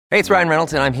Hey, it's Ryan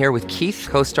Reynolds, and I'm here with Keith,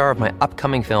 co-star of my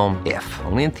upcoming film, If,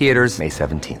 only in theaters May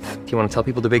 17th. Do you want to tell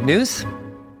people the big news?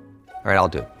 All right, I'll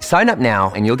do it. Sign up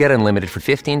now and you'll get unlimited for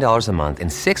 $15 a month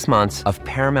and 6 months of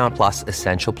Paramount Plus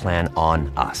Essential Plan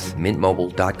on us.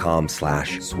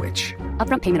 MintMobile.com/switch.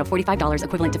 Upfront payment of $45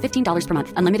 equivalent to $15 per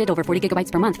month. Unlimited over 40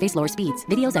 gigabytes per month. Face lower speeds.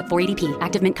 Videos at 480p.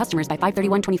 Active Mint customers by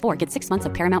 531.24 get 6 months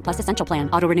of Paramount Plus Essential Plan.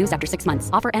 Auto renews after 6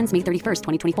 months. Offer ends May 31st,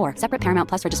 2024. Separate Paramount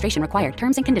Plus registration required.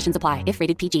 Terms and conditions apply if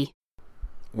rated PG.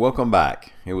 Welcome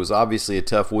back. It was obviously a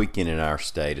tough weekend in our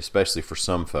state, especially for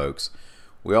some folks.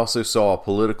 We also saw a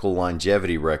political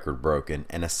longevity record broken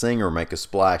and a singer make a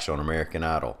splash on American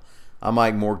Idol. I'm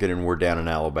Mike Morgan and we're down in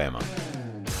Alabama.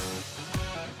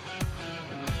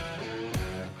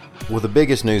 Well, the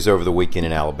biggest news over the weekend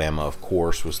in Alabama, of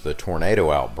course, was the tornado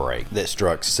outbreak that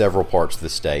struck several parts of the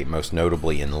state, most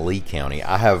notably in Lee County.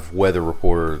 I have weather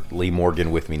reporter Lee Morgan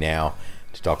with me now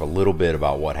to talk a little bit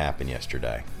about what happened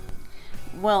yesterday.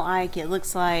 Well, Ike, it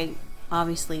looks like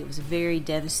obviously it was a very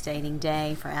devastating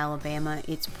day for Alabama.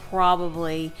 It's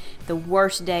probably the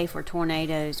worst day for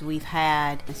tornadoes we've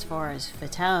had as far as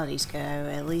fatalities go,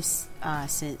 at least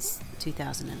since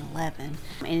 2011.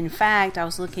 And in fact, I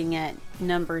was looking at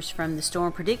numbers from the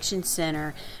Storm Prediction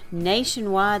Center.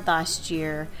 Nationwide last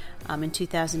year, in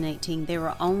 2018, there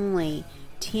were only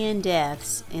 10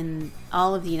 deaths in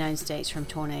all of the United States from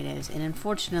tornadoes. And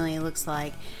unfortunately, it looks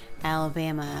like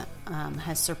Alabama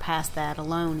has surpassed that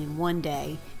alone in one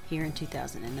day here in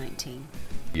 2019.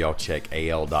 Y'all check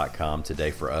AL.com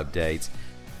today for updates.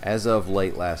 As of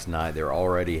late last night, there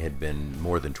already had been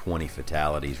more than 20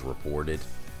 fatalities reported.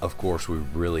 Of course, we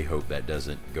really hope that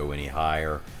doesn't go any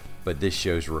higher, but this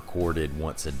show's recorded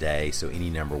once a day, so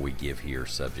any number we give here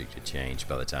is subject to change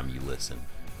by the time you listen.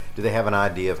 Do they have an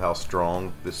idea of how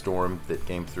strong the storm that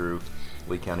came through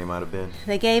Lee County might have been?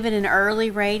 They gave it an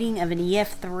early rating of an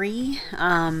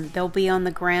EF3. They'll be on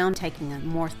the ground taking a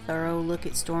more thorough look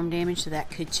at storm damage, so that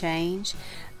could change.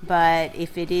 But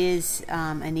if it is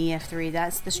an EF3,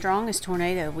 that's the strongest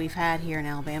tornado we've had here in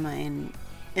Alabama in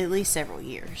at least several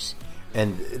years.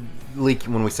 And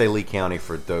when we say Lee County,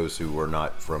 for those who are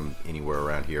not from anywhere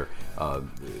around here,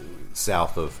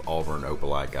 south of Auburn,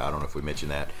 Opelika, I don't know if we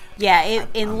mentioned that. Yeah,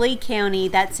 in Lee County,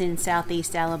 that's in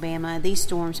southeast Alabama. These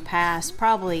storms passed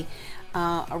probably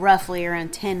roughly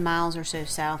around 10 miles or so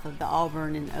south of the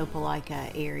Auburn and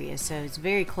Opelika area, so it's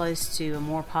very close to a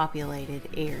more populated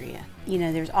area. You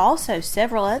know, there's also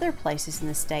several other places in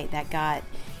the state that got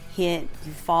hit.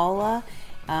 Eufaula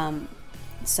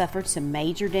suffered some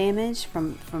major damage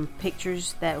from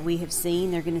pictures that we have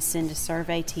seen. They're going to send a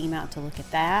survey team out to look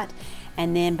at that.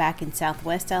 And then back in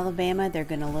southwest Alabama, they're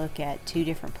going to look at two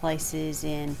different places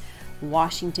in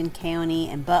Washington County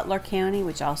and Butler County,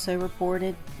 which also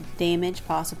reported damage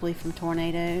possibly from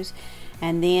tornadoes.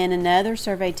 And then another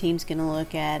survey team's going to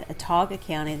look at Autauga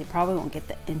County. They probably won't get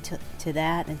to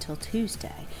that until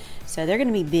Tuesday. So they're going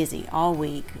to be busy all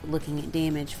week looking at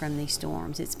damage from these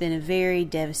storms. It's been a very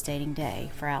devastating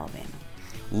day for Alabama.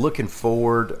 Looking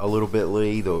forward a little bit,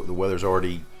 Lee, the weather's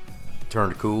already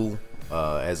turned cool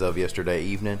as of yesterday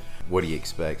evening. What do you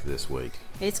expect this week?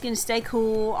 It's going to stay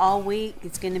cool all week.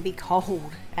 It's going to be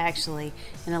cold, actually,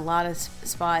 in a lot of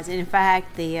spots. And in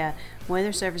fact, the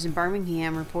Weather Service in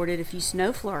Birmingham reported a few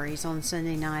snow flurries on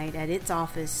Sunday night at its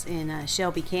office in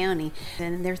Shelby County.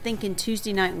 And they're thinking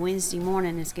Tuesday night, Wednesday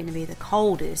morning is going to be the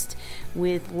coldest,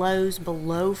 with lows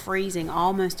below freezing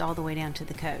almost all the way down to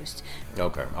the coast.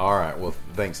 Okay. All right. Well,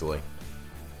 thanks, Lee.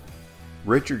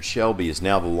 Richard Shelby is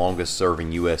now the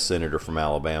longest-serving U.S. Senator from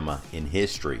Alabama in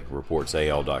history, reports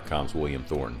AL.com's William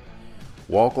Thornton.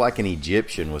 Walk Like an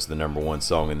Egyptian was the number one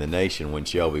song in the nation when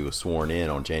Shelby was sworn in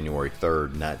on January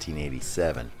 3rd,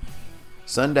 1987.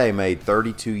 Sunday made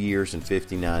 32 years and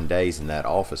 59 days in that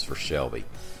office for Shelby,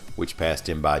 which passed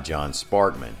him by John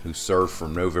Sparkman, who served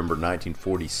from November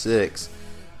 1946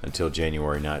 until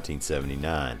January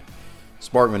 1979.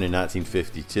 Sparkman in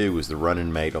 1952 was the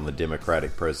running mate on the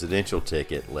Democratic presidential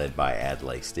ticket led by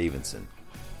Adlai Stevenson.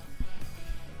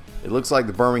 It looks like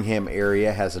the Birmingham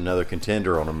area has another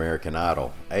contender on American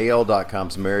Idol.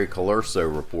 AL.com's Mary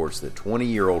Colurso reports that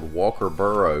 20-year-old Walker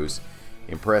Burroughs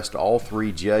impressed all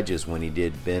three judges when he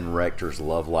did Ben Rector's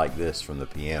Love Like This from the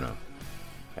piano.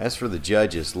 As for the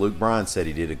judges, Luke Bryan said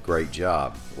he did a great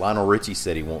job. Lionel Richie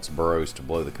said he wants Burroughs to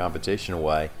blow the competition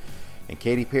away. And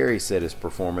Katy Perry said his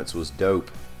performance was dope,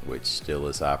 which still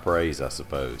is high praise, I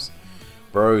suppose.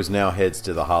 Burroughs now heads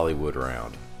to the Hollywood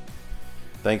round.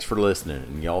 Thanks for listening,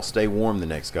 and y'all stay warm the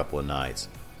next couple of nights.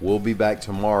 We'll be back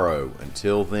tomorrow.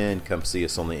 Until then, come see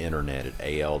us on the internet at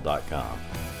al.com.